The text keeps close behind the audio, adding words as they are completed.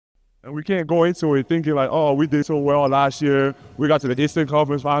And we can't go into it thinking like, oh, we did so well last year. We got to the Eastern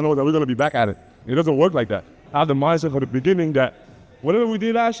Conference Finals and we're going to be back at it. It doesn't work like that. Have the mindset from the beginning that whatever we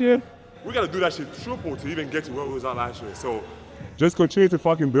did last year, we got to do that shit triple to even get to where we was at last year. So just continue to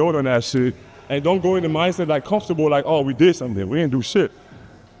fucking build on that shit and don't go in the mindset like comfortable like, oh, we did something. We didn't do shit.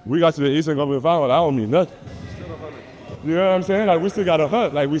 We got to the Eastern Conference Finals. That don't mean nothing. You know what I'm saying? Like, we still got to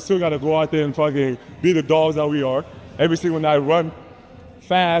hunt. Like, we still got to go out there and fucking be the dogs that we are. Every single night, run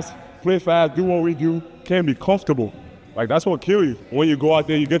fast, play fast, do what we do, can't be comfortable. Like, that's what kills you. When you go out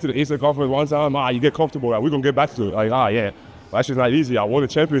there, you get to the Eastern Conference one time, you get comfortable. Like, we're going to get back to it. Like, yeah, that's just not easy. I won a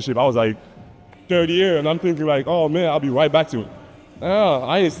championship. I was like, 3rd year, and I'm thinking like, oh, man, I'll be right back to it.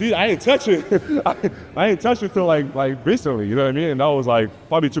 I ain't touch it. I ain't touched it till like recently, you know what I mean? And that was like,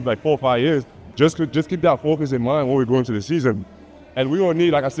 probably took like 4 or 5 years. Just keep that focus in mind when we're going to the season. And we gonna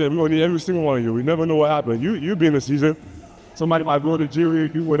need, like I said, we gonna need every single one of you. We never know what happens. You be in the season, somebody might go to jury,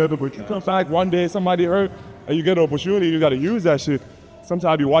 do whatever, but you come back one day, somebody hurt, and you get an opportunity, you gotta use that shit.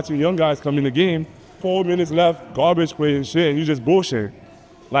 Sometimes you're watching young guys come in the game, 4 minutes left, garbage play and shit, and you just bullshit.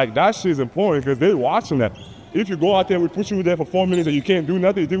 Like, that shit is important because they're watching that. If you go out there and we put you there for 4 minutes and you can't do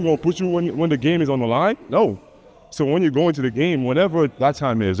nothing, you think we're gonna put you when the game is on the line? No. So when you go into the game, whatever that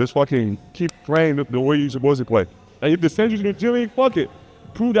time is, just fucking keep playing the way you're supposed to play. And if they send you to the jury, fuck it.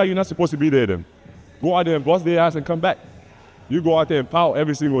 Prove that you're not supposed to be there then. Go out there and bust their ass and come back. You go out there and pout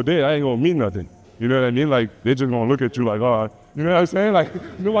every single day, that ain't gonna mean nothing. You know what I mean? Like, they're just gonna look at you like, oh, you know what I'm saying?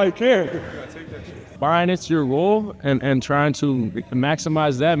 Like, nobody cares. Buying into your role and trying to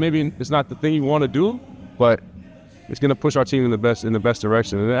maximize that. Maybe it's not the thing you want to do, but it's gonna push our team in the best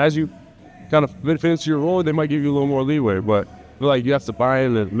direction. And as you kind of fit into your role, they might give you a little more leeway, but I feel like you have to buy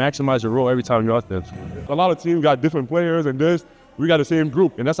in and maximize your role every time you're out there. A lot of teams got different players and this. We got the same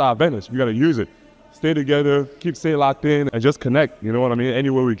group, and that's our advantage. We got to use it. Stay together, stay locked in, and just connect, you know what I mean,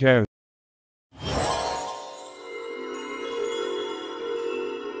 anywhere we can.